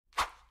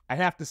I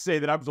have to say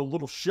that I was a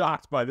little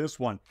shocked by this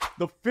one.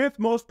 The fifth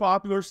most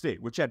popular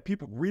state, which had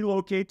people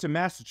relocate to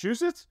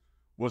Massachusetts,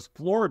 was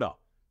Florida.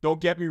 Don't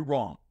get me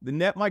wrong, the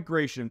net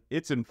migration,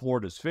 it's in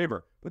Florida's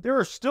favor, but there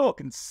are still a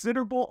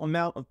considerable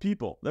amount of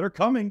people that are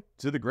coming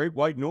to the Great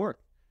White North.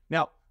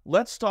 Now,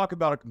 let's talk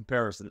about a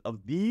comparison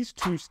of these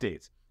two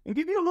states and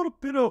give you a little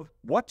bit of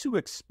what to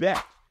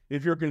expect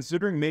if you're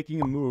considering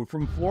making a move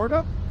from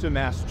Florida to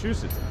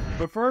Massachusetts.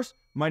 But first,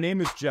 my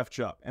name is Jeff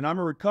Chubb, and I'm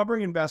a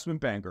recovering investment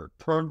banker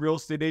turned real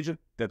estate agent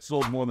that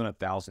sold more than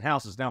 1,000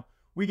 houses. Now,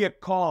 we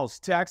get calls,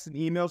 texts, and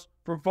emails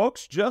from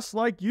folks just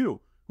like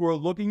you who are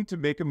looking to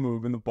make a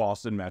move in the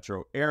Boston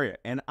metro area,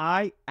 and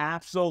I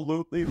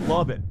absolutely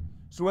love it.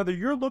 So whether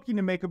you're looking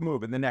to make a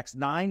move in the next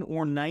 9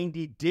 or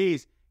 90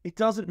 days, it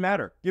doesn't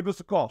matter. Give us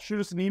a call, shoot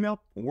us an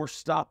email, or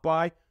stop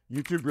by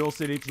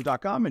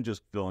YouTubeRealEstateAgent.com and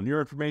just fill in your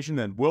information,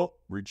 then we'll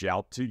reach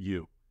out to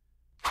you.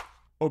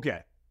 Okay,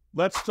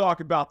 let's talk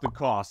about the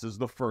cost as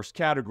the first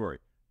category.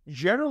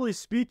 Generally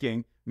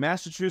speaking,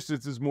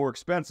 Massachusetts is more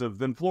expensive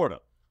than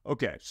Florida.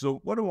 Okay,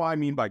 so what do I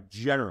mean by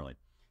generally?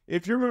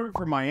 If you're moving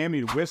from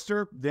Miami to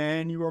Worcester,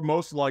 then you are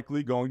most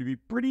likely going to be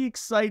pretty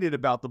excited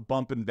about the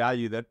bump in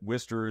value that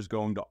Worcester is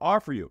going to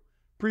offer you.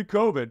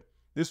 Pre-COVID,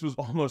 this was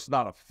almost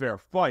not a fair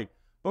fight,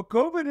 but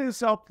COVID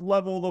has helped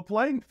level the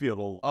playing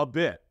field a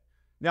bit.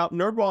 Now,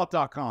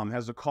 NerdWallet.com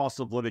has a cost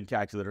of living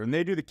calculator, and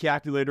they do the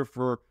calculator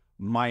for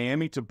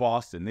Miami to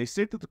Boston. They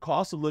state that the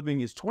cost of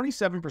living is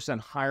 27%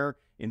 higher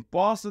in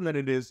Boston than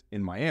it is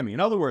in Miami.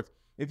 In other words,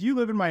 if you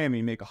live in Miami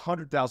and make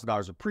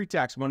 $100,000 of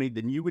pre-tax money,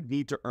 then you would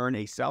need to earn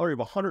a salary of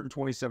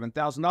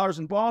 $127,000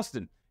 in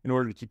Boston in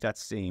order to keep that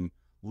same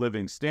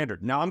living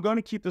standard. Now, I'm going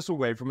to keep this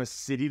away from a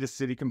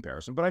city-to-city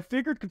comparison, but I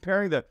figured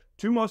comparing the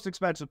two most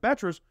expensive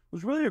metros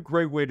was really a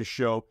great way to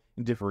show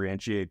and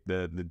differentiate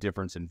the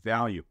difference in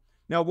value.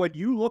 Now, when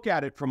you look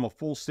at it from a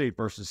full state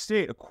versus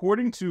state,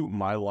 according to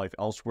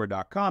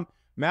MyLifeElsewhere.com,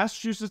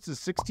 Massachusetts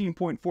is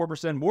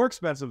 16.4% more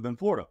expensive than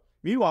Florida.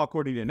 Meanwhile,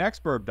 according to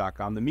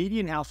Nextburb.com, the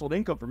median household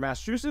income for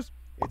Massachusetts,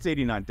 it's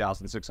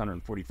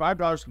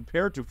 $89,645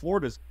 compared to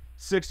Florida's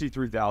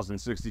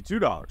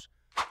 $63,062.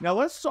 Now,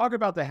 let's talk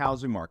about the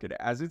housing market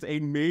as it's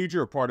a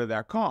major part of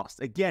that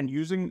cost. Again,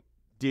 using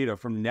data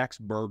from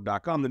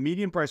Nextburb.com, the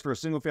median price for a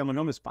single-family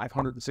home is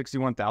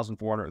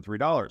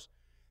 $561,403.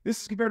 This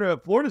is compared to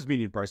Florida's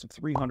median price of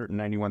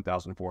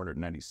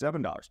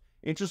 $391,497.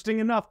 Interesting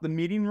enough, the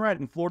median rent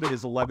in Florida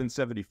is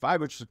 $1,175,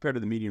 which is compared to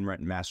the median rent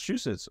in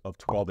Massachusetts of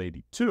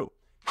 $1,282.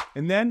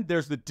 And then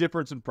there's the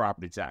difference in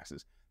property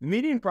taxes. The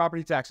median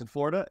property tax in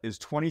Florida is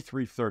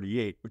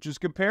 $2,338, which is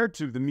compared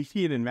to the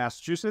median in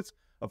Massachusetts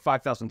of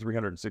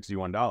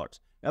 $5,361.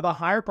 Now, the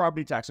higher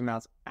property tax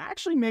amounts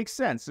actually make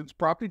sense since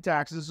property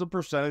tax is a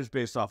percentage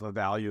based off the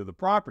value of the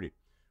property,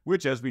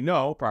 which, as we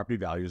know, property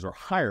values are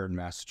higher in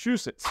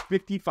Massachusetts.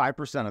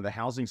 55% of the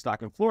housing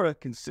stock in Florida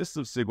consists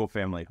of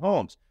single-family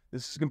homes.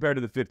 This is compared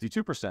to the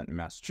 52% in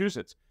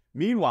Massachusetts.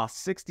 Meanwhile,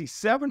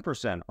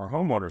 67% are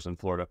homeowners in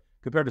Florida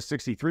compared to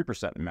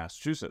 63% in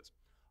Massachusetts.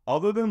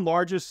 Other than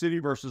largest city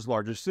versus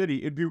largest city,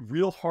 it'd be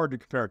real hard to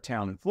compare a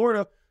town in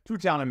Florida to a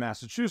town in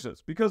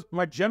Massachusetts because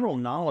my general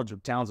knowledge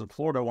of towns in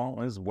Florida,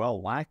 well, is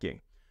well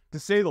lacking, to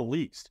say the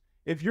least.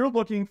 If you're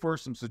looking for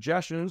some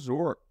suggestions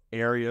or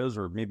areas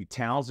or maybe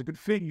towns that could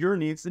fit your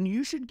needs, then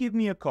you should give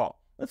me a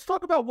call. Let's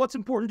talk about what's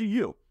important to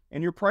you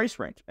and your price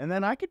range, and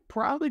then I could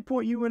probably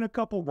point you in a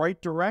couple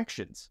right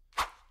directions.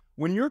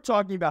 When you're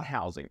talking about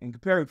housing and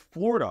comparing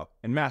Florida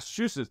and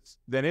Massachusetts,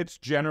 then it's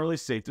generally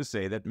safe to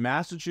say that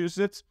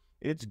Massachusetts,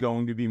 it's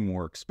going to be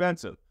more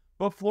expensive.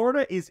 But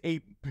Florida is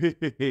a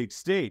big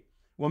state.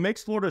 What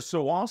makes Florida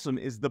so awesome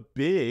is the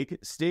big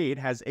state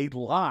has a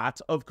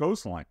lot of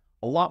coastline,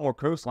 a lot more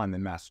coastline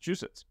than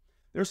Massachusetts.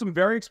 There's some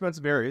very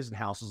expensive areas and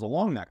houses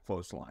along that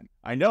coastline.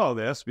 I know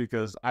this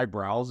because I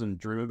browse and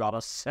dream about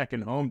a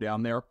second home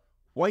down there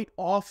quite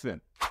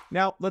often.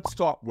 Now, let's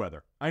talk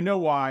weather. I know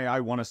why I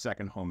want a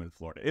second home in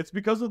Florida. It's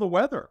because of the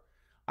weather.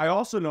 I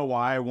also know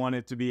why I want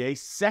it to be a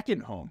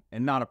second home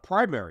and not a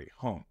primary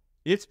home.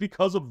 It's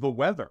because of the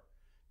weather.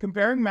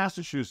 Comparing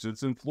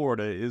Massachusetts and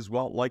Florida is,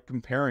 well, like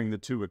comparing the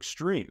two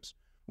extremes.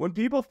 When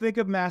people think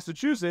of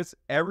Massachusetts,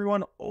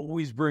 everyone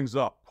always brings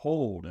up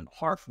cold and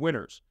harsh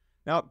winters.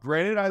 Now,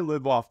 granted, I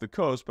live off the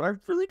coast, but I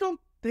really don't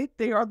think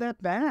they are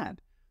that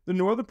bad. The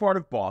northern part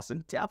of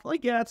Boston definitely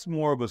gets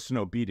more of a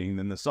snow beating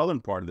than the southern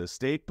part of the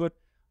state, but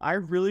I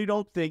really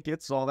don't think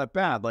it's all that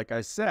bad. Like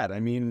I said, I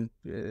mean,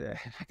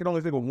 I can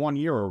only think of 1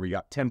 year where we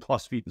got 10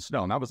 plus feet in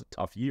snow, and that was a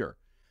tough year.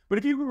 But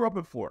if you grew up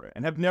in Florida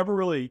and have never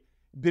really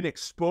been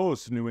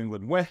exposed to New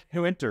England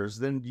winters,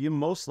 then you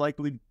most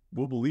likely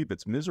will believe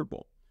it's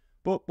miserable.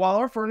 But while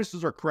our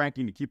furnaces are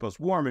cranking to keep us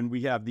warm and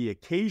we have the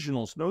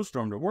occasional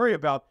snowstorm to worry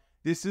about,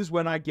 this is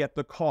when I get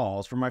the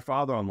calls from my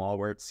father-in-law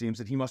where it seems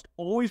that he must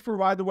always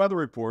provide the weather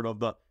report of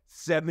the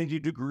 70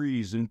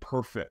 degrees in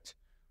perfect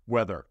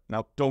weather.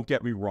 Now, don't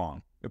get me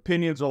wrong.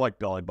 Opinions are like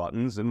belly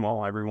buttons, and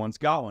well, everyone's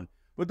got one.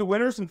 But the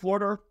winters in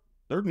Florida,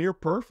 they're near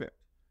perfect.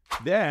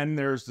 Then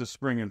there's the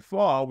spring and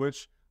fall,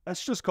 which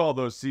let's just call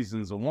those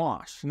seasons a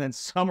wash. And then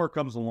summer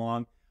comes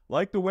along,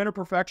 Like the winter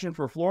perfection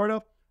for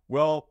Florida,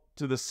 well,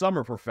 to the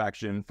summer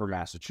perfection for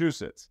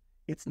Massachusetts.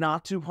 It's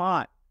not too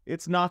hot.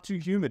 It's not too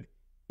humid.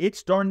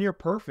 It's darn near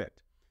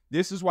perfect.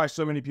 This is why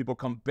so many people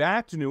come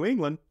back to New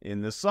England in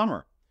the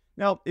summer.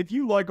 Now, if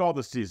you like all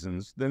the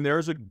seasons, then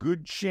there's a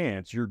good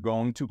chance you're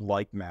going to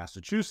like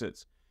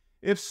Massachusetts.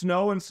 If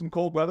snow and some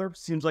cold weather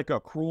seems like a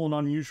cruel and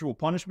unusual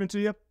punishment to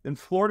you, then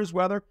Florida's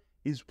weather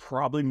is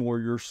probably more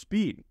your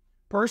speed.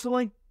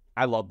 Personally,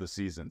 I love the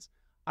seasons.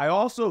 I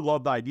also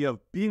love the idea of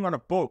being on a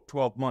boat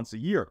 12 months a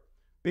year.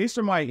 Based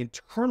on my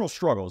internal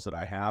struggles that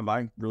I have,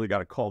 I really got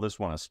to call this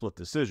one a split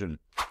decision.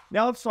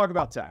 Now let's talk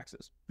about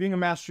taxes. Being a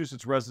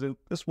Massachusetts resident,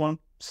 this one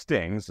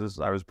stings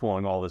as I was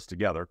pulling all this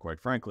together, quite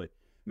frankly.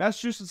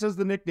 Massachusetts has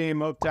the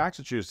nickname of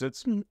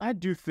Taxachusetts. I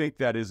do think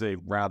that is a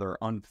rather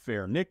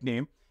unfair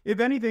nickname.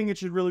 If anything, it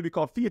should really be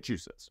called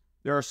Fiachusetts.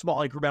 There are small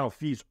incremental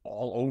fees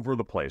all over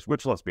the place,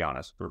 which, let's be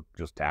honest, are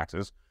just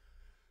taxes.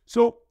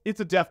 So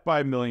it's a death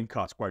by a million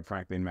cuts, quite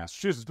frankly, in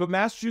Massachusetts. But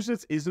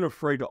Massachusetts isn't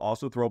afraid to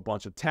also throw a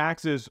bunch of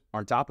taxes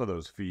on top of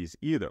those fees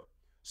either.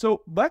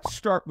 So let's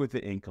start with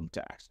the income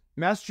tax.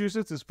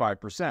 Massachusetts is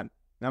 5%.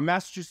 Now,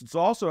 Massachusetts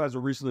also has a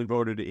recently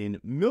voted in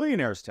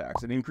millionaires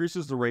tax. It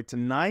increases the rate to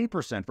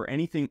 9% for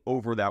anything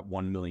over that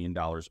 $1 million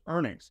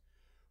earnings.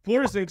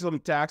 Florida's income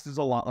tax is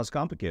a lot less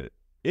complicated.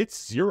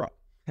 It's 0.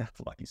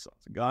 Lucky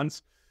sons of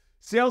guns.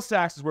 Sales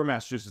tax is where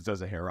Massachusetts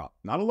has a hair up.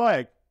 Not a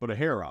leg, but a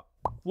hair up.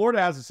 Florida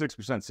has a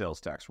 6%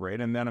 sales tax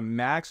rate and then a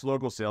max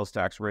local sales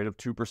tax rate of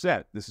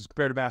 2%. This is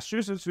compared to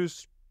Massachusetts,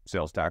 whose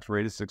sales tax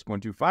rate is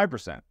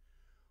 6.25%.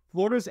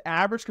 Florida's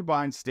average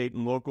combined state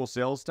and local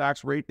sales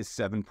tax rate is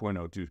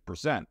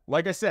 7.02%.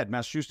 Like I said,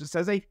 Massachusetts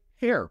has a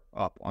hair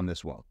up on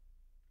this one.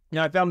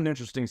 Now, I found an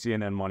interesting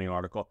CNN Money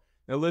article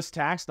that lists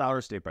tax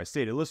dollars state by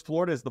state. It lists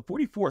Florida as the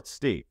 44th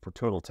state for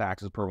total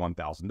taxes per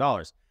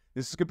 $1,000.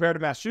 This is compared to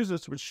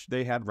Massachusetts, which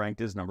they had ranked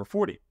as number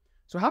 40.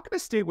 So how can a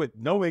state with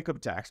no income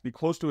tax be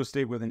close to a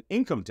state with an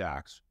income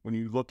tax? When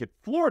you look at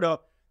Florida,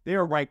 they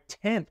are ranked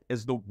 10th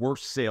as the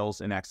worst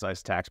sales and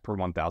excise tax per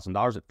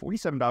 $1,000 at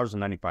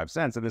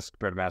 $47.95, and this is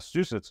compared to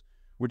Massachusetts,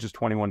 which is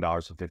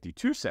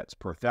 $21.52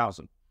 per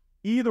 $1,000.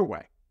 Either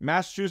way,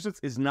 Massachusetts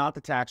is not the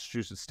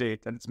Taxachusetts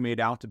state that it's made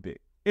out to be.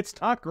 It's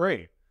not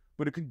great,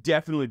 but it could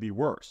definitely be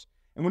worse.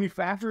 And when you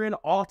factor in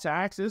all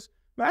taxes,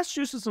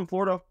 Massachusetts and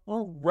Florida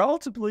are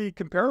relatively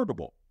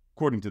comparable,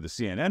 according to the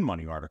CNN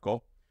Money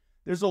article.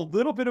 There's a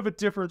little bit of a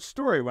different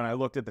story when I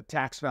looked at the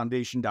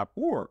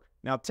taxfoundation.org.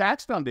 Now,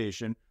 Tax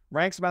Foundation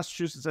ranks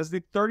Massachusetts as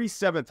the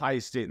 37th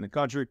highest state in the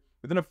country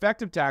with an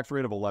effective tax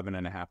rate of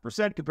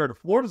 11.5% compared to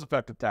Florida's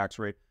effective tax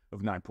rate of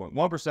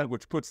 9.1%,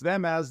 which puts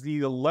them as the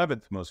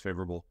 11th most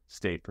favorable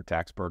state for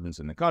tax burdens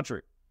in the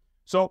country.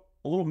 So,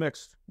 a little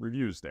mixed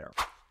reviews there.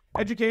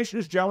 Education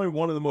is generally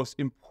one of the most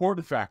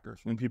important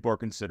factors when people are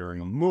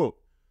considering a move.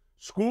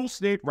 School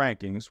state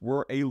rankings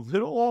were a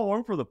little all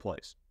over the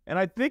place. And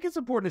I think it's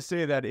important to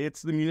say that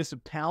it's the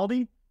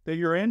municipality that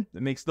you're in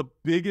that makes the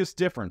biggest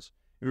difference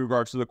in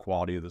regards to the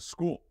quality of the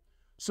school.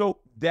 So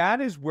that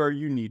is where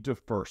you need to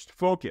first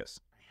focus.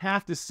 I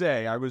have to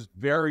say, I was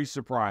very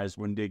surprised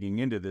when digging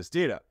into this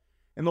data.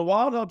 In the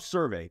Wild Hub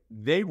survey,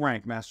 they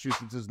ranked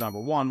Massachusetts as number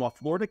 1, while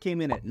Florida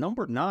came in at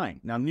number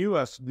 9. Now,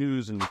 U.S.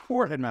 News and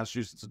Report had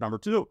Massachusetts as number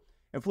 2,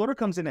 and Florida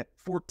comes in at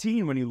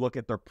 14 when you look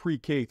at their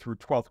pre-K through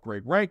 12th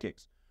grade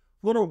rankings.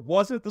 Florida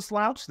wasn't the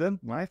slouch then.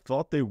 I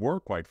thought they were,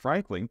 quite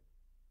frankly.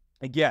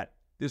 Again,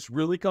 this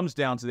really comes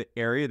down to the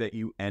area that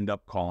you end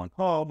up calling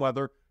home,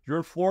 whether you're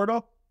in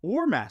Florida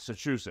or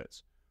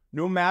Massachusetts.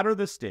 No matter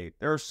the state,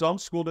 there are some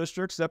school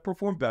districts that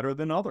perform better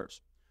than others.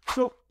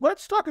 So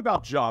let's talk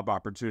about job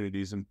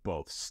opportunities in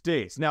both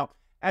states. Now,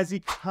 as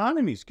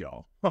economies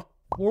go,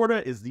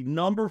 Florida is the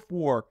number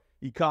 4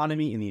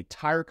 economy in the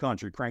entire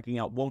country, cranking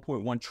out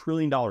 $1.1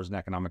 trillion in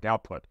economic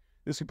output.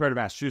 This compared to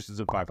Massachusetts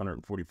at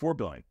 $544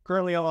 billion.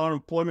 Currently, our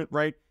unemployment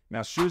rate,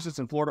 Massachusetts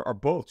and Florida are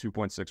both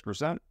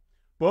 2.6%.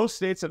 Both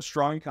states have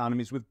strong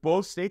economies, with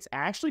both states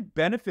actually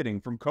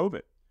benefiting from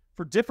COVID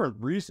for different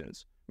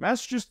reasons.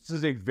 Massachusetts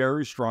has a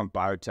very strong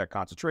biotech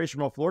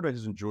concentration, while Florida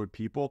has enjoyed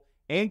people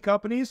and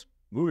companies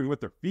moving with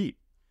their feet.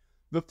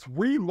 The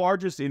 3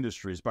 largest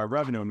industries by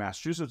revenue in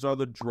Massachusetts are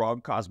the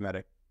drug,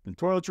 cosmetic, and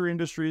toiletry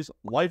industries,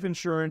 life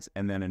insurance,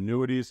 and then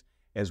annuities,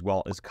 as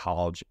well as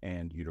college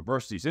and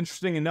universities.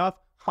 Interesting enough,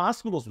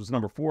 hospitals was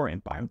number 4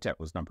 and biotech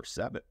was number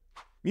 7.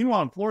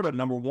 Meanwhile, in Florida,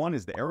 number 1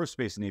 is the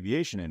aerospace and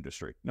aviation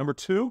industry. Number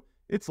 2,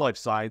 it's life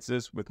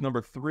sciences, with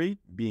number 3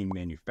 being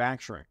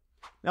manufacturing.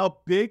 Now, a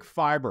big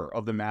fiber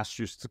of the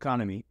Massachusetts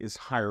economy is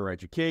higher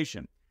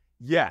education.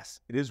 Yes,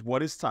 it is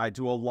what is tied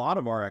to a lot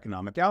of our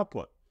economic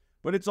output,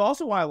 but it's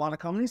also why a lot of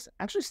companies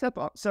actually set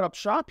up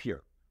shop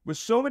here. With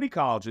so many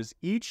colleges,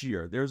 each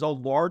year there's a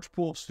large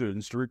pool of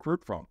students to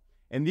recruit from.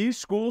 And these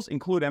schools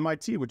include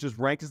MIT, which is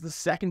ranked as the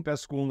 2nd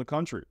best school in the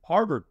country,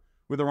 Harvard,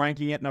 with a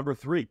ranking at number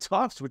 3,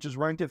 Tufts, which is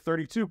ranked at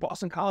 32,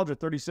 Boston College at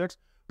 36,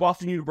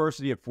 Boston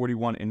University at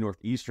 41, and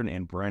Northeastern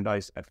and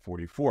Brandeis at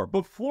 44.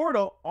 But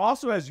Florida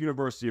also has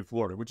University of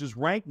Florida, which is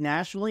ranked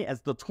nationally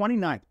as the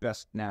 29th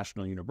best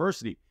national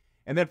university.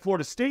 And then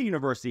Florida State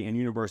University and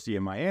University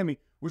of Miami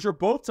which are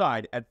both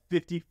tied at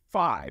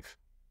 55,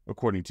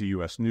 according to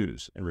U.S.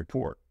 News and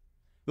Report.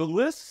 The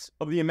list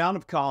of the amount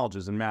of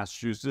colleges in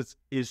Massachusetts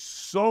is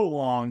so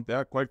long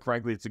that, quite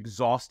frankly, it's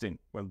exhausting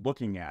when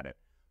looking at it.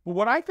 But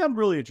what I found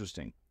really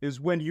interesting is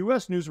when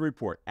U.S. News and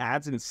Report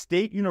adds in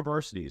state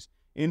universities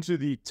into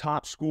the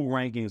top school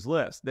rankings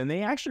list, then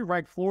they actually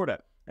rank Florida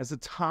as the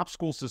top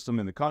school system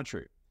in the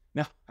country.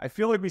 Now, I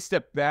feel like we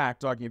stepped back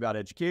talking about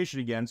education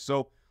again,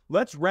 so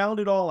let's round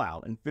it all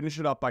out and finish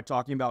it up by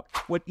talking about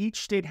what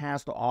each state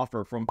has to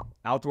offer, from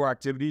outdoor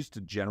activities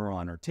to general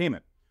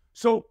entertainment.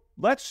 So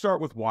let's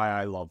start with why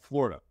I love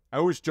Florida. I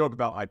always joke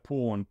about my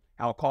pool and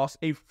how it costs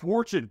a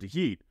fortune to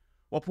heat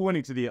while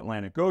pointing to the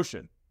Atlantic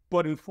Ocean.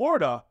 But in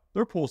Florida,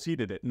 their pool's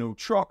heated at no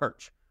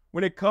charge.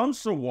 When it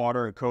comes to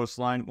water and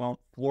coastline, well,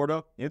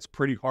 Florida, it's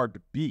pretty hard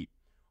to beat.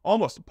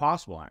 Almost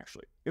impossible,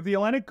 actually. If the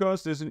Atlantic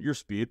coast isn't your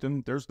speed,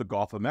 then there's the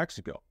Gulf of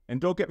Mexico.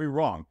 And don't get me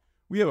wrong,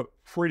 we have a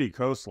pretty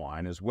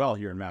coastline as well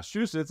here in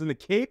Massachusetts, and the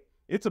Cape,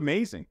 it's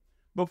amazing.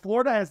 But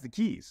Florida has the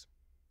keys.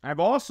 I've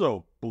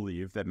also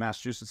believed that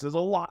Massachusetts has a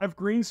lot of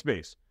green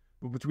space.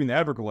 But between the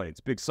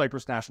Everglades, Big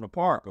Cypress National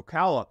Park,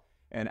 Ocala,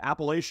 and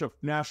Appalachia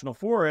National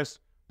Forest,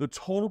 the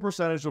total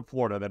percentage of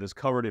Florida that is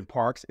covered in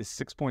parks is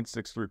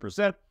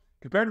 6.63%,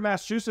 compared to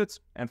Massachusetts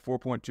and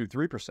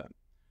 4.23%.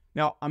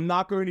 Now, I'm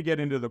not going to get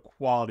into the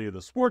quality of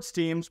the sports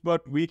teams,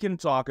 but we can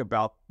talk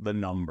about the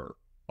number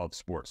of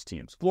sports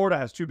teams. Florida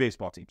has 2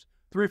 baseball teams,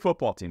 3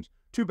 football teams,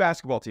 2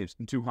 basketball teams,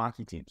 and 2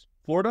 hockey teams.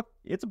 Florida,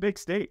 it's a big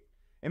state.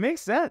 It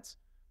makes sense.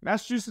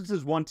 Massachusetts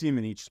has 1 team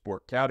in each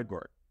sport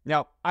category.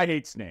 Now, I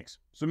hate snakes,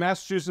 so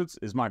Massachusetts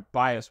is my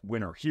biased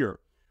winner here.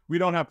 We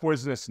don't have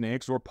poisonous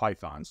snakes or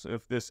pythons.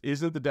 If this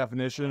isn't the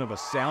definition of a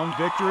sound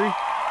victory,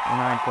 then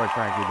I quite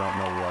frankly don't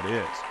know what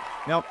is.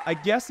 Now, I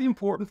guess the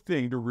important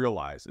thing to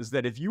realize is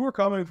that if you are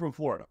coming from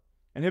Florida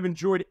and have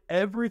enjoyed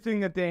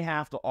everything that they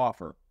have to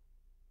offer,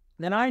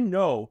 then I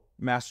know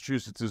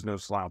Massachusetts is no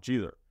slouch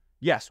either.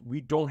 Yes,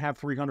 we don't have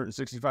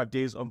 365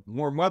 days of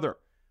warm weather,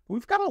 but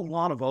we've got a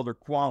lot of other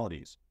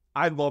qualities.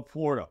 I love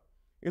Florida.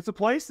 It's a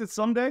place that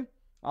someday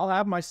I'll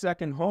have my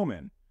second home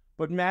in.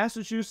 But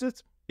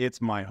Massachusetts,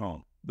 it's my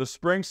home. The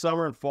spring,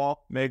 summer, and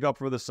fall make up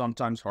for the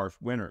sometimes harsh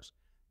winters.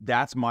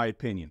 That's my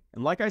opinion.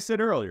 And like I said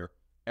earlier,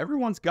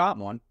 everyone's got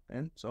one,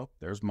 and so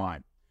there's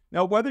mine.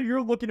 Now, whether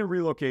you're looking to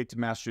relocate to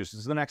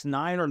Massachusetts in the next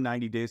 9 or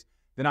 90 days,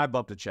 then I'd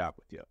love to chat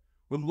with you.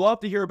 Would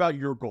love to hear about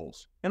your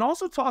goals and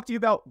also talk to you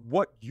about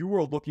what you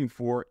are looking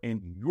for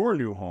in your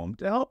new home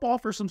to help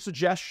offer some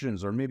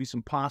suggestions or maybe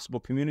some possible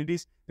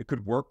communities that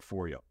could work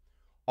for you.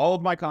 All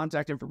of my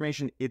contact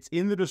information, it's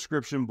in the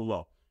description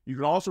below. You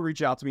can also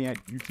reach out to me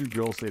at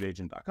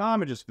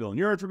youtuberealestateagent.com and just fill in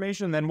your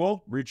information, then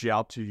we'll reach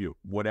out to you,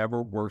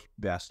 whatever works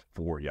best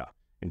for you.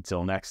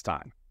 Until next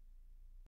time.